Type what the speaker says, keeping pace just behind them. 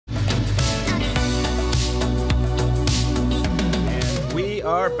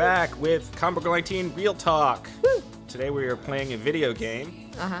are back with Comic Book 19 Real Talk. Woo. Today we are playing a video game.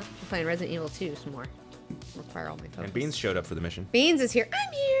 We're playing Resident Evil 2 some more. Require all my focus. And Beans showed up for the mission. Beans is here.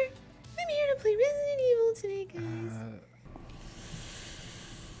 I'm here. I'm here to play Resident Evil today, guys.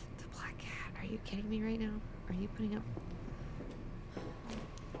 The black cat. Are you kidding me right now? Are you putting up?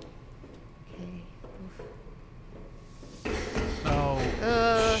 Okay. Oof.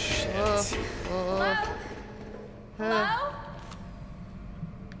 Oh. Shit. Hello? Hello?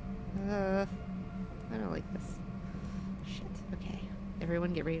 I don't like this. Shit. Okay.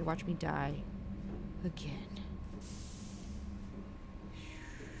 Everyone get ready to watch me die. Again.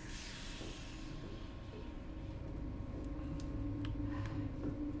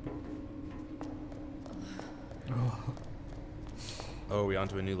 Oh, are we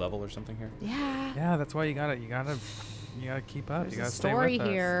onto a new level or something here? Yeah. Yeah, that's why you gotta keep up. There's you gotta a stay story with us.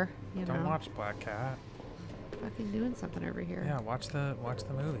 here. Don't watch Black Cat. Fucking doing something over here. Yeah, watch the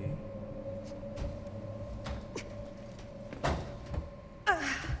movie.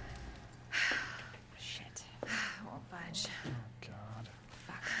 Shit. Won't budge. Oh God.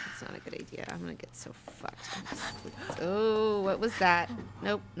 Fuck. That's not a good idea. I'm gonna get so fucked. Oh, what was that?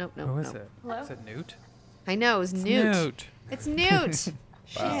 Nope. Who is it? Hello? Is it Newt? I know. It was Newt. Newt. It's Newt.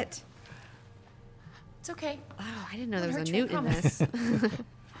 Wow. Shit. It's okay. Oh, I didn't know there was Won't a hurt you, Newt I in promise. this.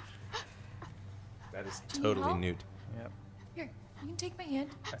 That is you totally help? Newt. Yep. Here, you can take my hand.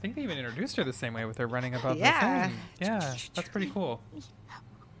 I think they even introduced her the same way with her running above Yeah. the thing. Yeah, that's pretty cool.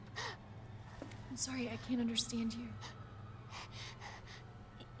 I'm sorry, I can't understand you.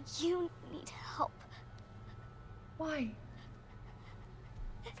 You need help. Why?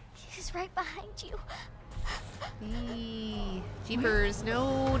 He's right behind you. Eee. Jeepers.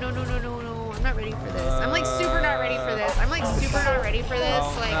 No. I'm not ready for this. I'm like super not ready for this. I'm like super not ready for this.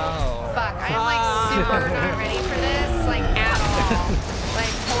 Oh, Like, no. fuck. I am like super not ready for this. Like, at all.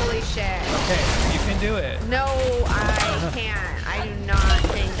 Like, holy shit. Okay, you can do it. No, I can't. I do not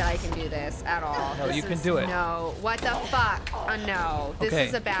think that I can do this at all. No, This you can is- do it. No. What the fuck? No. This Okay.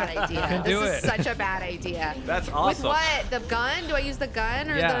 is a bad idea. You can do this it. is such a bad idea. That's With awesome. what? The gun? Do I use the gun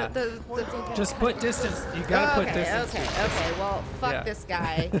or Yeah. the Just put distance. You gotta put distance. Okay. Well, fuck Yeah. this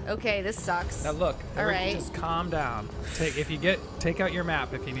guy. Okay, this sucks. Now look. All right. Just calm down. Take out your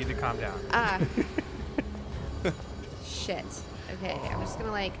map if you need to calm down. Shit. Okay, I'm just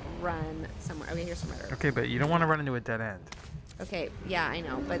gonna like run somewhere. Okay, here's somewhere. Okay, but you don't want to run into a dead end. Okay, yeah, I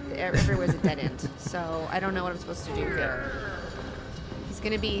know, but everywhere's a dead end, so I don't know what I'm supposed to do here. He's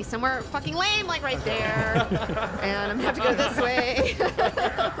gonna be somewhere fucking lame, like right there, and I'm gonna have to go this way.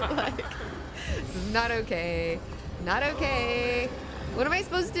 Like, this is not okay. Not okay. What am I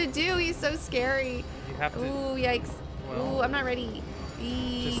supposed to do? He's so scary. You have to. Ooh, yikes. Well, Ooh, I'm not ready.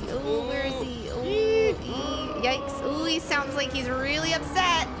 just- Ooh, where is he? Ooh, yikes. Ooh, he sounds like he's really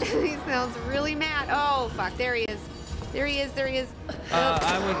upset. He sounds really mad. Oh, fuck. There he is. There he is.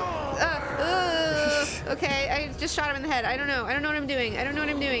 I would. Okay, I just shot him in the head. I don't know what I'm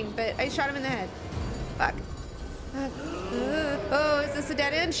doing, but I shot him in the head. Fuck. Oh, is this a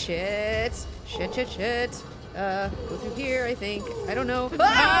dead end? Shit. Go through here, I think. I don't know.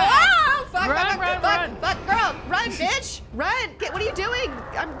 Oh, fuck, fuck, girl. Run, bitch. Run. What are you doing?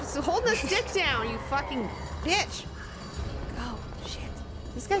 I'm holding the stick down, you fucking bitch. Oh, shit.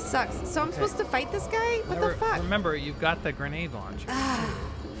 This guy sucks. So I'm supposed to fight this guy? What the fuck? Remember, you've got the grenade launcher.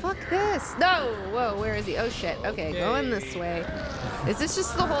 Fuck this. No. Whoa, where is he? Oh, shit. Okay, going this way. Is this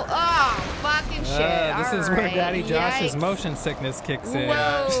just the whole... Oh, fucking shit. This is where Daddy Josh's motion sickness kicks in.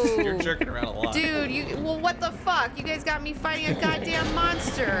 Whoa. You're jerking around a lot. Dude, well, what the fuck? You guys got me fighting a goddamn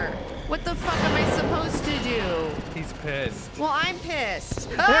monster. What the fuck am I supposed to do? He's pissed. Well, I'm pissed.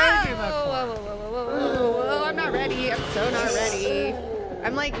 you Whoa, I'm not ready. I'm so not ready.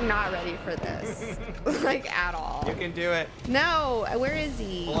 I'm like not ready for this. Like at all. You can do it. No, where is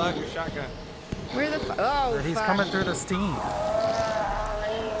he? Pull out your shotgun. Where the oh, He's fuck. coming through the steam.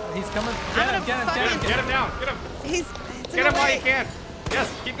 He's coming. I'm gonna Get him fucking- Get him down. Get him. It's in Get the him while way. you can. Yes,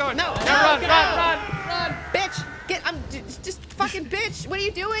 keep going. No, Now no, run. Bitch, just fucking bitch. What are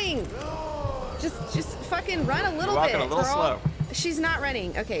you doing? Just fucking run a little You're bit, walking a little girl. slow. She's not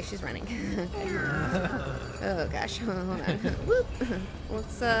running. Okay, she's running. Oh gosh, hold on. Whoop.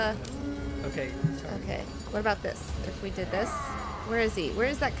 Let's Okay. Okay. What about this? If we did this, where is he? Where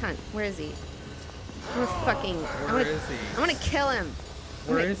is that cunt? Where is he? I'm gonna fucking. Where is he? I'm gonna kill him.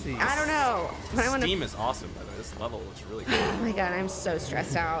 Where is he? I don't know. But I wanna. Steam is awesome, by the way. This level looks really good. Oh my god, I'm so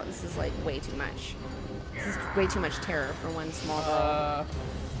stressed out. This is like way too much. This is way too much terror for one small girl.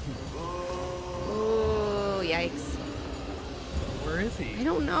 Ooh, yikes. Where is he? I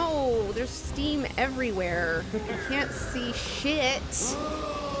don't know. There's steam everywhere. I can't see shit.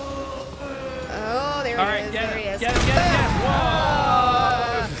 Oh, there he is. There he is. Get him.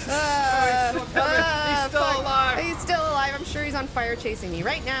 Whoa! He's still alive. He's still alive. I'm sure he's on fire chasing me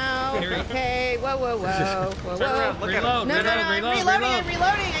right now. Okay. Whoa. Turn around. Look at him. No, I'm reloading.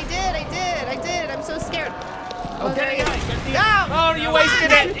 I did. I'm so scared. Oh, there he is. Oh, you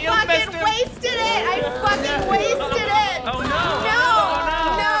wasted it. You missed fucking him. wasted it. I fucking wasted it. Oh no!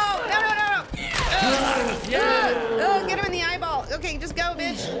 Oh, get him in the eyeball. Okay, just go,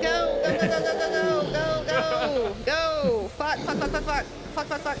 bitch. Go. Fuck.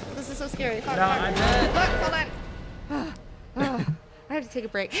 This is so scary. Fuck. I'm dead. Look, hold on. I have to take a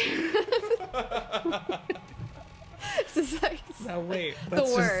break. This is like No, wait. the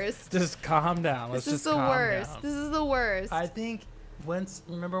worst. Just calm down. Let's This is just the calm worst. down. This is the worst. I think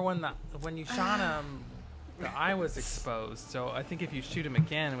remember when you shot him, the eye was exposed. So I think if you shoot him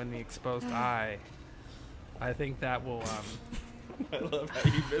again when the exposed eye, I think that will. I love how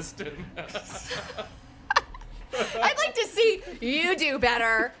you missed him. I'd like to see you do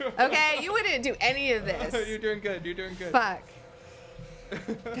better. Okay, you wouldn't do any of this. You're doing good. Fuck.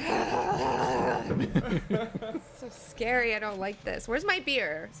 So scary. I don't like this. Where's my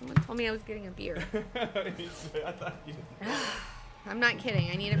beer? Someone told me I was getting a beer. I thought you. I'm not kidding.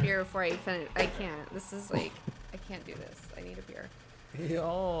 I need a beer before I finish. I can't. This is like, I can't do this. I need a beer.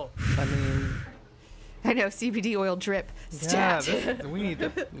 I mean, I know, CBD oil drip. yeah. Stat. We need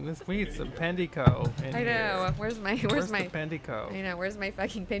some Pendico. In I know. Here. Where's my the Pendico? I know. Where's my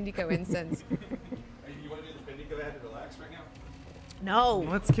fucking Pendico incense? You want to do the Pendico to relax right now? No.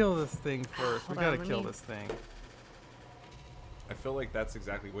 Let's kill this thing first. We Hold on, gotta kill this thing. I feel like that's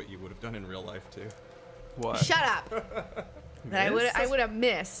exactly what you would have done in real life too. What? Shut up. That I would have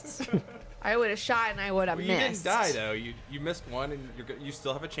missed. I would have shot and I would have Well, missed. you didn't die though. You missed one, and you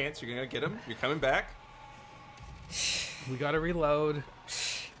still have a chance. You're gonna get him. You're coming back. We gotta reload.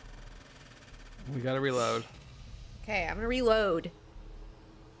 Okay, I'm gonna reload.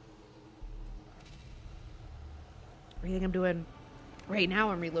 Everything I'm doing right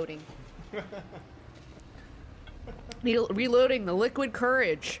now, I'm reloading. Reloading the liquid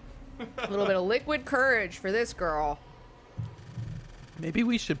courage. A little bit of liquid courage for this girl. Maybe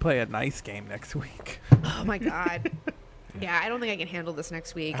we should play a nice game next week. Oh my god. Yeah, I don't think I can handle this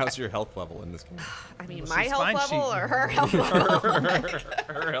next week. How's your health level in this game? I mean, Well, my she's health fine. level or her health level?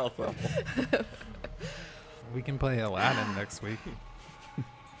 Her health level. We can play Aladdin next week.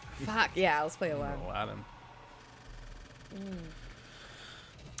 Fuck, yeah, let's play Aladdin.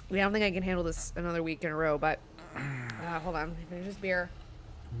 I don't think I can handle this another week in a row, but hold on. Finish this beer.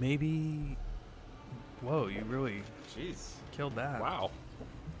 Maybe. Whoa, you really Jeez. killed that. Wow.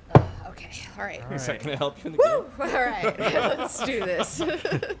 Okay, all right. All Is that right. gonna help you in the Woo! game? All right, let's do this.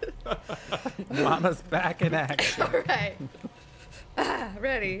 Mama's back in action. All right.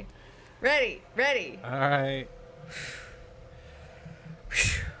 Ready. All right.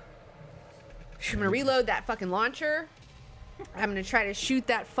 I'm gonna reload that fucking launcher. I'm gonna try to shoot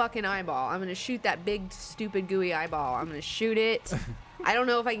that fucking eyeball. I'm gonna shoot that big, stupid, gooey eyeball. I'm gonna shoot it. I don't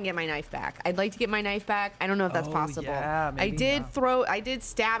know if I can get my knife back. I'd like to get my knife back. I don't know if that's possible. Yeah, maybe I did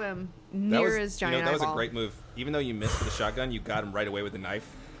stab him near his giant that was eyeball. a great move. Even though you missed with the shotgun, you got him right away with the knife.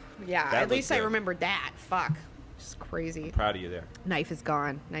 Yeah, That at least looked I good. remembered that. Fuck. Just crazy. I'm proud of you there. Knife is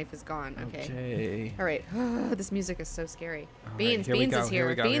gone. Knife is gone. Okay. Okay. All right. This music is so scary. All right, Beans. here we Beans go, is here here.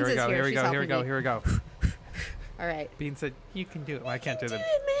 we go, Beans here we is go, here. here we She's go, helping here we go, me. here we go. All right. Bean said, "You can do it." Well, I can't do that. You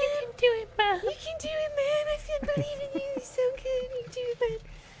can do it, man. You can do it, man. I feel believe in you. You're so good. You can do it, man.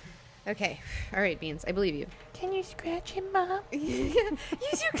 Okay. All right, Beans. I believe you. Can you scratch him, Mom? Use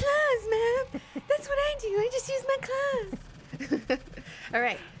your claws, man. That's what I do. I just use my claws. All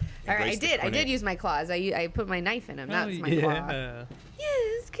right. All right. Embrace the I did cornet. use my claws. I put my knife in him. That's my claw. yeah.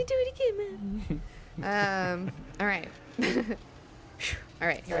 Yes. Could do it again, man. All right. All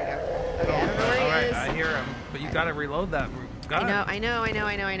right. Here we go. Okay. I don't know where All he right, is. I hear him, but you gotta reload that. I know. I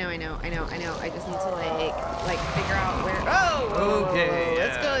just need to like figure out where. Oh. Okay,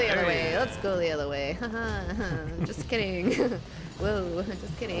 Let's go the other there way. you go. Let's go the other way. Just kidding. Whoa.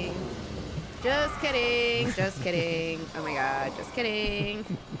 Just kidding. Just kidding. Just kidding. Oh my God. Just kidding.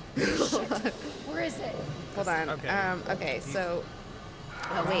 Where is it? Hold on. Okay. Okay. So.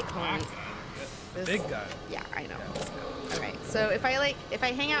 Oh wait. Hold on. This- Big guy. Yeah, I know. All right. So if I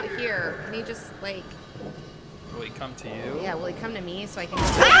hang out here, can he just like? Will he come to you? Yeah, will he come to me so I can...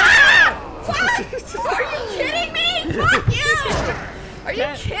 Ah! Fuck! Are you kidding me? Fuck you! Are you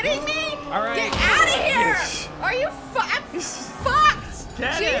kidding me? All right. Get out of here! Are you I'm fucked!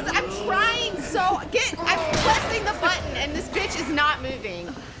 Jeez, I'm trying I'm pressing the button and this bitch is not moving.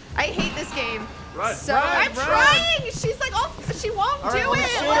 I hate this game. Run, I'm trying. She's like, oh, she won't do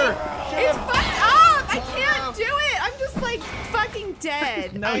it. Like, it's fucked up. I can't do it. I'm just like fucking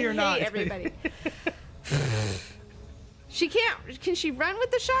dead. No, you're not. I hate everybody. She can't. Can she run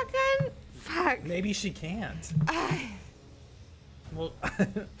with the shotgun? Fuck. Maybe she can't. Well,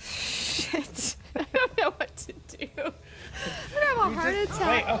 shit. I don't know what to do. I'm gonna have a heart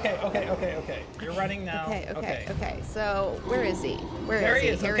attack. Wait, okay. You're running now. Okay. So where is he? There he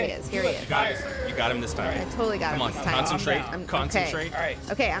is. Here he is. Here he is. You got him this time. I totally got him this time. Concentrate. I'm, Concentrate. Okay. All right.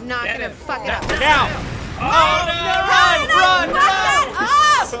 Okay, I'm not gonna fuck it up. Now! Oh no! Run!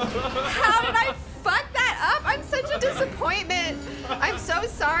 How did I fuck that up? I'm such a disappointment. I'm so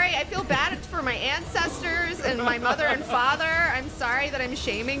sorry. I feel bad for my ancestors and my mother and father. I'm sorry that I'm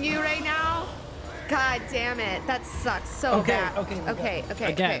shaming you right now. God damn it. That sucks so bad. Okay. Hold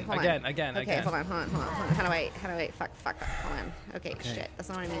on. Again. Okay, hold on. How do I fuck up? Hold on. Okay, shit. That's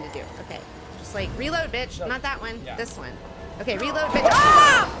not what I mean to do. Okay. Just like reload, bitch. No. Not that one. Yeah. This one. Okay, reload, bitch.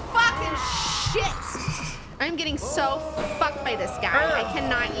 Oh, fucking shit. I'm getting so fucked by this guy. I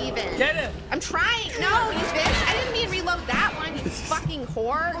cannot even. Get him. I'm trying. No, you bitch. I didn't mean reload that one, you fucking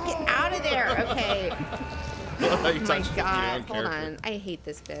whore. Get out of there. Okay. Oh my god. Hold on. I hate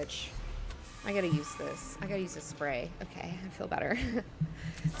this bitch. I gotta use this. I gotta use this spray. Okay, I feel better.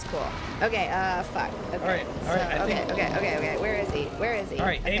 It's cool. Okay, fuck. Okay. All right. Okay. Where is he? All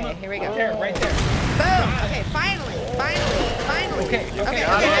right, aim okay, up. here we go. Right there. Boom. Okay, finally. Okay.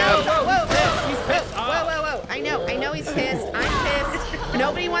 Whoa. He's pissed. Whoa. I know he's pissed. I'm pissed.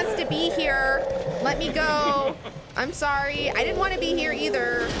 Nobody wants to be here. Let me go. I'm sorry. I didn't want to be here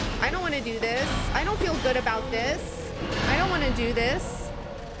either. I don't want to do this. I don't feel good about this. I don't want to do this.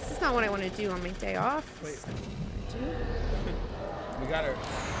 This is not what I want to do on my day off. Wait. We got her.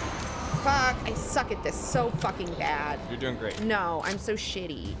 Fuck, I suck at this so fucking bad. You're doing great. No, I'm so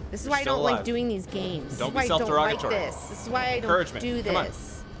shitty. This is why I still don't like alive. doing these games. Don't this be is why I don't like self-derogatory. this. This is why I don't Encouragement. do Come on. this.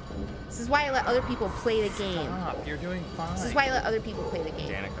 This is why I let other people play the game. Stop. You're doing fine. This is why I let other people play the game.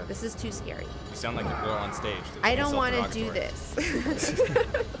 Danica. This is too scary. You sound like a girl on stage. I don't want to do this.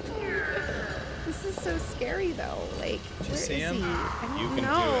 This is so scary though. Like, Did you where see is him? he? I don't You can do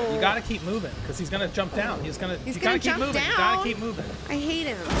know. it. You gotta keep moving, because he's gonna jump down. You gonna gotta keep jump moving. You down? gotta keep moving. I hate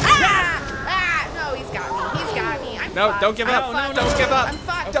him. No, he's got me. He's got me. I'm No, fucked. don't give up. I'm fucked. Don't give up. I'm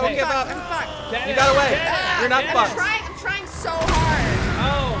fucked. Don't I'm give fucked. up. I'm fucked. Get You it. got away. Get it. You're not Get it. fucked. I'm trying so hard.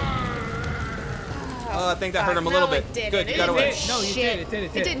 Oh, I think that hurt him a little No, bit. it didn't. Good, you It got didn't away. do No, you shit. did. It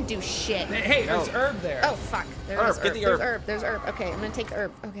did. It didn't do shit. Hey, there's herb there. Oh, fuck. There's Herb, get the herb. There's herb. Okay, I'm gonna take the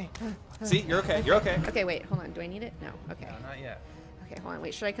herb. Okay. See, you're okay. You're okay. Okay, wait. Hold on. Do I need it? No. Okay. No, not yet. Okay, hold on.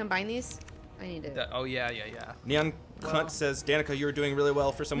 Wait, should I combine these? I need to. Oh, yeah. Neon Cunt says, Danica, you were doing really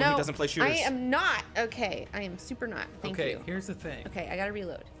well for someone who doesn't play shooters. I am not. Okay, I am super not. Thank you. Okay, here's the thing. Okay, I gotta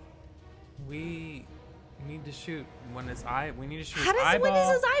reload. We need to shoot when his eye. We need to shoot How his does eyeball. when is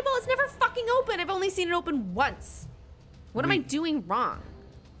his eyeball? It's never fucking open. I've only seen it open once. What am I doing wrong?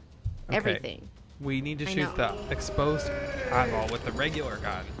 Okay. Everything. We need to I shoot know. the exposed eyeball with the regular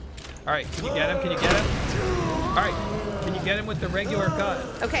gun. All right, can you get him? Can you get him? All right, can you get him with the regular gun?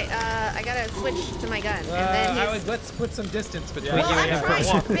 Okay, I gotta switch to my gun, and then I he's... would, let's put some distance between Well, you and I'm him trying,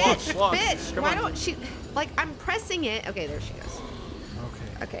 for one. bitch. Come Why on. don't she? Like, I'm pressing it. Okay, there she goes.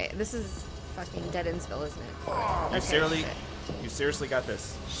 Okay. Okay, this is fucking Deadinsville, isn't it? You Okay, seriously, shit. you seriously got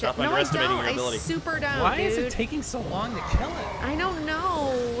this. Shit. Stop No, I underestimating don't. your ability. I super don't, Why dude. is it taking so long to kill it? I don't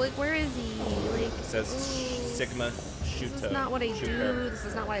know. Like, where is he? Like, It says Sigma Shoot. this is not what I do. This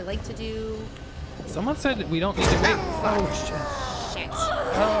is not what I like to do. Someone said that we don't need to wait. Oh, shit.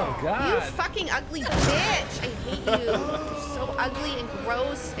 Oh, You God. fucking ugly bitch! I hate you. You're so ugly and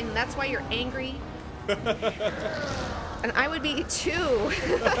gross, and that's why you're angry. And I would be too.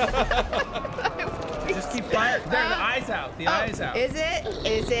 Just keep firing. There, the eye's out. The eye's out. Is it?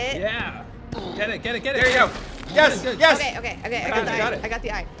 Is it? Yeah. Get it. There you go. Yes, Good. yes. Okay. I Got got the it. eye. I got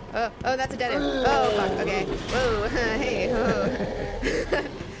the eye. Oh, that's a dead end. Oh, fuck. Okay. Whoa. Hey. Oh.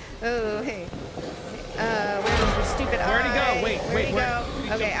 Oh, hey. Where's your stupid eye? Where'd he go? Wait, Where'd he where- go? did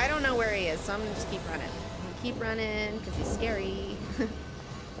he Okay, jump? I don't know where he is, so I'm gonna just keep running. Keep running, because he's scary.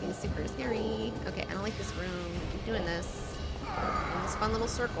 He's super scary. Okay, I don't like this room. Keep doing this. In this fun little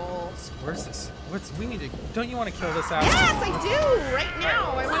circle. Where's this? We need to. Don't you want to kill this out? Yes, I do! Right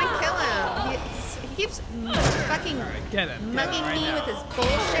now! I want to kill him! He keeps fucking Get him. mugging right me now. with his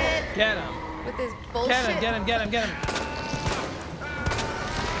bullshit. Get him. With his bullshit. Get him. Let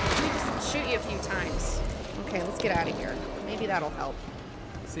me just shoot you a few times. Okay, let's get out of here. Maybe that'll help.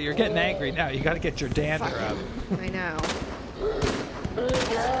 See, you're getting angry now. You got to get your dander Fuck. out. I know.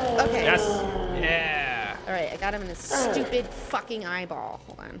 Okay. Yes. Yeah. All right, I got him in his stupid fucking eyeball.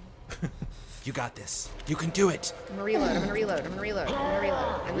 Hold on. You got this. You can do it. I'm gonna reload. I'm gonna reload. I'm gonna reload. I'm gonna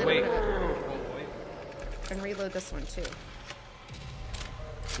reload. And then Wait. I'm gonna reload this one too.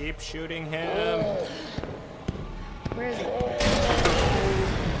 Keep shooting him. Where is he?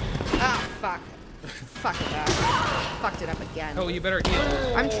 Oh fuck. Fuck it up. Fucked it up again. Oh, you better heal.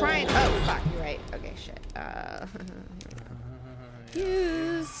 I'm trying. Oh fuck. You're right. Okay. Shit.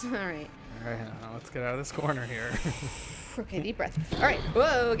 Use. All right. All right, now let's get out of this corner here. Okay, deep breath. All right.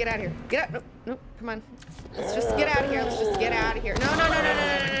 Whoa, get out of here. Get out. Nope, nope. Come on. Let's just get out of here. Let's just get out of here. No, no, no, no, no,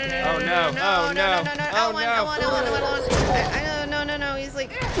 no, no, Oh, no. no, Oh, no, no. no, no, Oh, no. I know, no, no, no. He's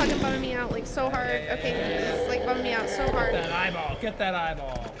like fucking bumming me out like so hard. Okay, he's like bumming me out so hard. That eyeball. Get that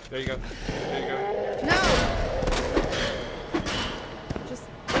eyeball. There you go. There you go. No. Just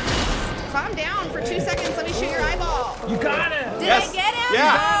calm down for 2 seconds. Let me shoot your eyeball. You got it. Did Yes. I get him?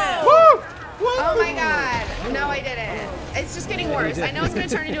 Yeah. No. Woo! Woo! Oh my god. No, I didn't. It's just getting worse. I know it's going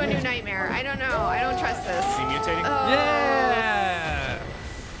to turn into a new nightmare. I don't know. I don't trust this. Is he mutating? Yeah.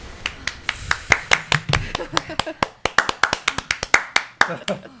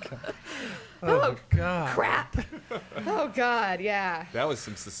 Oh god. Crap. Oh god, yeah. That was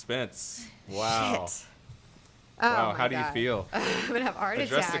some suspense. Wow. Shit. Wow. Oh How my do you God. feel? I'm gonna have a heart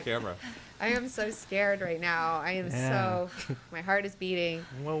Address attack. the camera. I am so scared right now. I am Yeah. so. My heart is beating.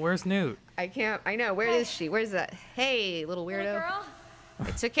 Well, where's Newt? I can't. I know. Where is she? Where's that? Hey, little Little weirdo. girl.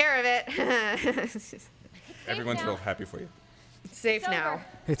 I took care of it. Everyone's now. real happy for you. It's safe It's now. over.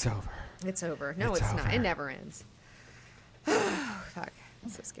 It's over. It's over. No, It's it's not. over. It never ends. Oh, fuck.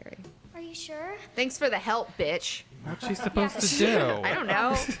 It's so scary. Are you sure? Thanks for the help, bitch. What's she supposed to do? I don't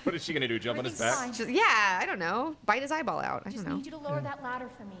know. What is she gonna do? Jump on his Everything's back? fine. Just, yeah, I don't know. Bite his eyeball out. I Just don't know. need you to lower that ladder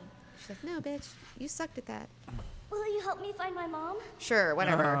for me. She's like, no, bitch. You sucked at that. Will you help me find my mom? Sure,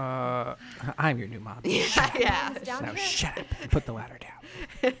 whatever. I'm your new mom. yeah. Mom's down Now here. shut up. and Put the ladder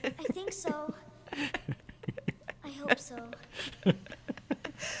down. I think so. I hope so.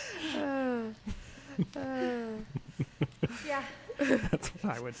 Yeah, That's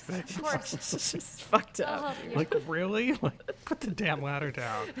what I would say. of course. It's just fucked I'll up. help you. Like, really? Like, put the damn ladder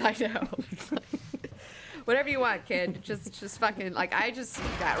down. I know. Whatever you want, kid. Just fucking like I just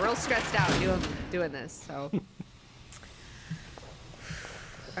got real stressed out doing this. So.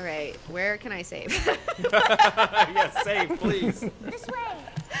 All right, where can I save? Yes, save, please. This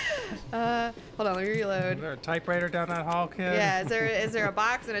way. Hold on, let me Is reload. there a typewriter down that hall, kid? Yeah, is there a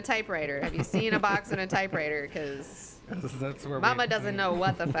box and a typewriter? Have you seen a box and a typewriter? Because That's where Mama doesn't know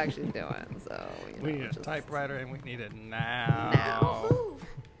what the fuck she's doing. So you We know, need a just- typewriter and we need it now. Now. Ooh.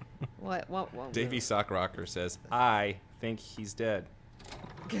 What won't Davey move? Sock Rocker says, I think he's dead.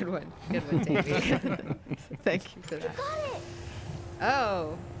 Good one, Davey. Thank you for that. Got it.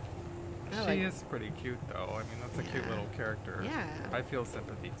 Oh. I She like- is pretty cute, though. I mean, that's a cute little character. Yeah. I feel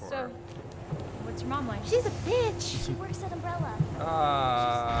sympathy for So, her. what's your mom like? She's a bitch. She works at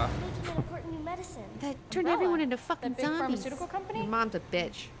Umbrella. Making an important new medicine. That turned Umbrella, everyone into fucking that big zombies. pharmaceutical company? Your mom's a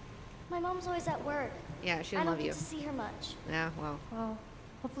bitch. My mom's always at work. Yeah, she I doesn't don't love get you. to see her much. Yeah, well, Well,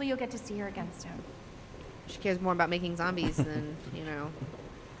 hopefully you'll get to see her again soon. she cares more about making zombies than,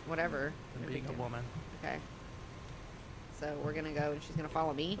 whatever. And No being big a deal. woman. Okay. So we're gonna go and she's gonna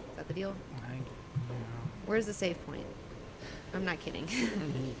follow me? Is that the deal? Where's the save point? I'm not kidding.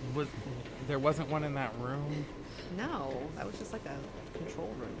 There wasn't one in that room. No, that was just like a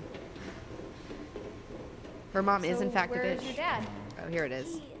control room. Her mom is in So fact a where's bitch. your dad? Oh, here it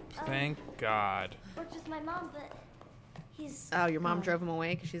is. He Thank God. worked with my mom, but he's. Oh, your mom drove him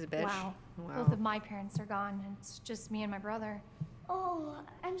away because she's a bitch? Wow. Wow. Both of my parents are gone, and it's just me and my brother. Oh,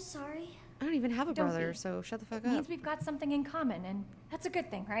 I'm sorry. I don't even have a Don't brother, be. so shut the fuck It up. means we've got something in common, and that's a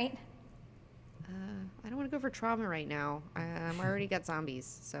good thing, right? I don't want to go for trauma right now. I'm already got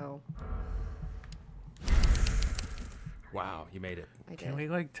zombies, so Wow, you made it. I did. Can we,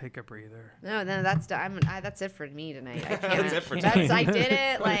 like, take a breather? No, that's that's it for me tonight. I can't. That's it for I did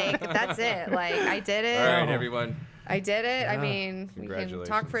it. Like that's it. Like I did it. All right, everyone. I did it. I Yeah. mean, we can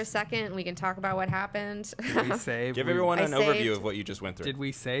talk for a second. We can talk about what happened. Did we save? Give We- everyone I an overview saved- of what you just went through. Did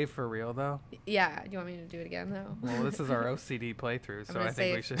we save for real, though? Yeah. Do you want me to do it again though? Well, this is our OCD playthrough, I'm so gonna I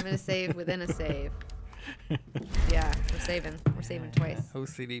think we save. should. I'm gonna save within a save. Yeah, we're saving. We're saving twice.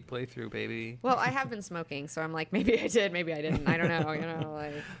 OCD playthrough, baby. Well, I have been smoking, so I'm like, maybe I did, maybe I didn't. I don't know.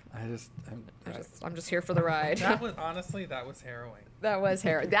 Like, I'm just here for the ride. That was honestly, that was harrowing. That was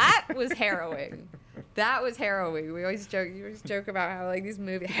harrowing. That was harrowing. That was harrowing. We always joke. You always joke about how like these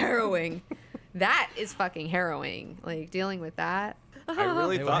movies harrowing. That is fucking harrowing. Like dealing with that. I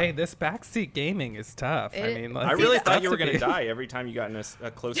really Hey, thought. hey, this backseat gaming is tough. I mean, I really thought you were going to die every time you got in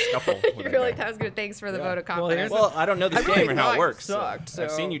a close scuffle. You really thought I was good. Thanks for the vote of confidence. Well, I don't know this I really game or how thought it it works. sucked, so.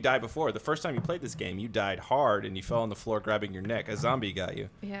 I've seen you die before. The first time you played this game, you died hard and you fell on the floor grabbing your neck. A zombie got you.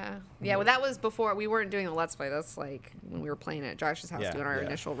 Yeah. Yeah, well, that was before we weren't doing a Let's Play. That's like when we were playing at Josh's house doing our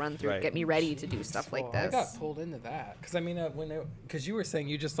initial run through, get me ready to do stuff like this. I got pulled into that. Because, I mean, because you were saying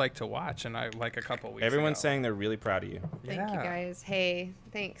you just like to watch, and I like a couple weeks Everyone's ago. saying they're really proud of you. Thank you, guys. Hey,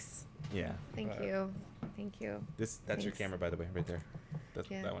 thanks. Yeah. Thank you. Thank you. That's your camera, by the way, right there.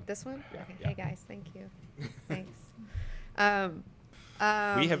 That one. This one? Yeah, Okay. yeah. Hey, guys. Thank you. Thanks.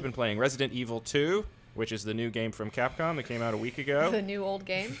 We have been playing Resident Evil 2, which is the new game from Capcom that came out a week ago. The new old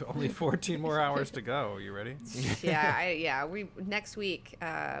game. Only 14 more hours to go. You ready? Yeah. We next week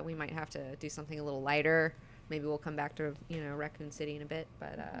we might have to do something a little lighter. Maybe we'll come back to Raccoon City in a bit,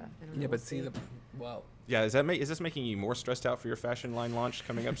 but I don't know. Yeah, We'll but see, well, Yeah, is this making you more stressed out for your fashion line launch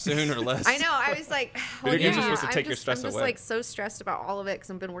coming up soon or less? I know. I was like, well, Video games are supposed to take your I'm stress just away. like so stressed about all of it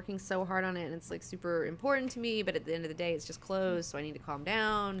because I've been working so hard on it, and it's like super important to me. But at the end of the day, it's just closed, so I need to calm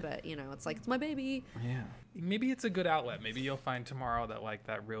down. But it's like it's my baby. yeah. Maybe it's a good outlet. Maybe you'll find tomorrow that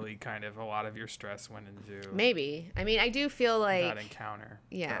that really kind of a lot of your stress went into Maybe. I mean, I do feel like that encounter.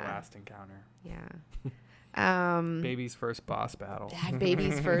 Yeah. That last encounter. Yeah. Baby's first boss battle.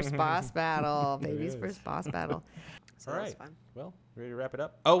 Baby's first boss battle. Baby's first boss battle. So All that was right. fun. Well, ready to wrap it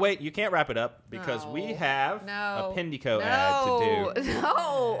up? Oh, wait, you can't wrap it up because we have a Pendico ad to do.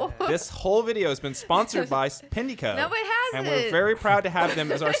 No. This whole video has been sponsored by Pendico. No, it hasn't. And we're very proud to have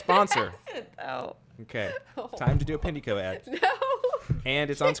them as our sponsor. No. Okay, time to do a Pendico ad. No. And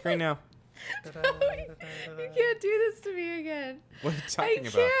it's on screen now. You can't do this to me again. What are you talking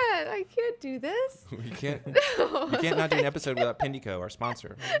about? I can't do this. You can't. You can't not do an episode without Pendico, our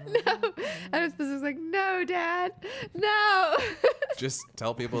sponsor. No. I was like, no, Dad. No. Just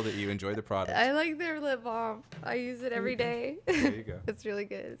tell people that you enjoy the product. I like their lip balm. I use it every day. There you go. It's really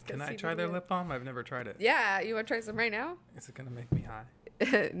good. It's got Can I CBD try their in it. lip balm? I've never tried it. Yeah. You want to try some right now? Is it going to make me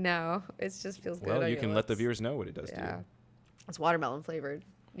high? No. It just feels good. Well, on you your can let the lips. viewers know what it does to Yeah. you. It's watermelon flavored.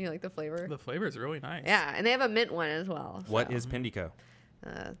 You like the flavor? The flavor is really nice. Yeah, and they have a mint one as well. What so. is Pendico?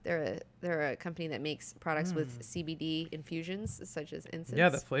 They're a company that makes products with CBD infusions, such as incense. Yeah,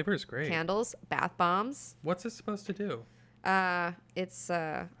 the flavor is great. Candles, bath bombs. What's this supposed to do? It's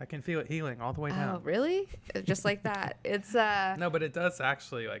I can feel it healing all the way down. oh really? Just like that. It's No, but it does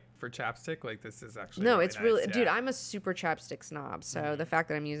actually, for chapstick, this is actually no, really it's nice, really, yeah. dude. I'm a super chapstick snob, so the fact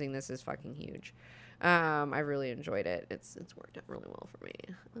that I'm using this is fucking huge. I really enjoyed it. It's worked out really well for me.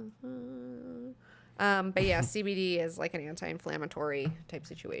 But yeah, CBD is like an anti-inflammatory type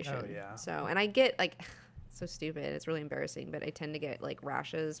situation. Oh, yeah. So, and I get it's so stupid. It's really embarrassing, but I tend to get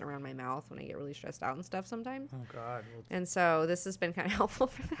rashes around my mouth when I get really stressed out and stuff sometimes. Oh God. Well, And so this has been kind of helpful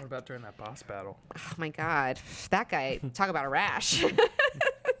for that. what about during that boss battle? Oh my God, that guy! Talk about a rash.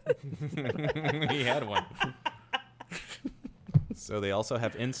 He had one. So they also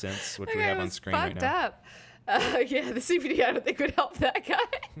have incense, which That we guy have on was screen right fucked now. up. Yeah, the CBD I don't think would help that guy.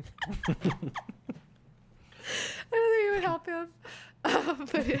 I don't think it would help him,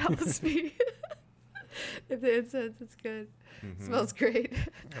 but it helps me. If the incense, it's good. Smells great.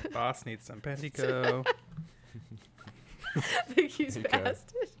 The boss needs some Pendico. I think he's Okay.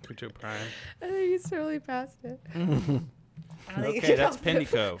 past it. Cucho Prime. I think he's totally past it. I think it Okay, could that's help him.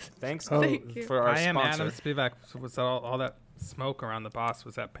 Pendico. Thanks Thank you. for our I am sponsor. Adam Spivak. So was that all that smoke around the boss?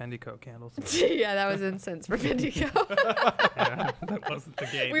 Was that Pendico candles? Yeah, that was incense for Pendico. Yeah, that wasn't the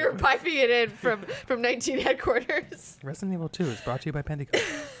game. We were piping it in from 19 headquarters. Resident Evil 2 is brought to you by Pendico.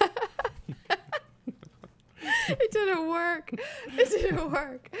 It didn't work. It didn't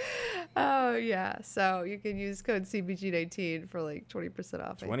work. Oh yeah. So you can use code CBG19 for 20%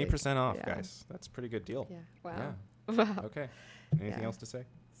 off. I think. 20% off, Yeah. guys. That's pretty good deal. Yeah. Wow. Yeah. Wow. Okay. Anything Yeah. else to say?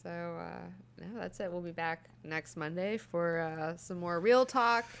 So no, that's it. We'll be back next Monday for some more real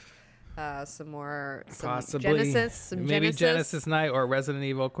talk. Some Possibly. Genesis. Some Maybe Genesis Night or Resident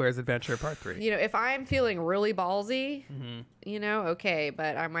Evil Queer's Adventure Part 3. If I'm feeling really ballsy, okay,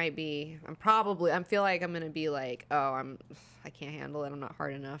 but I feel like I'm going to be like, I can't handle it. I'm not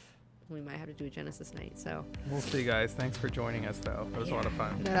hard enough. We might have to do a Genesis Night. So We'll see, guys. Thanks for joining us, though. It was a lot of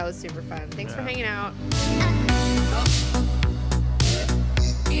fun. No, that was super fun. Thanks for hanging out. Oh.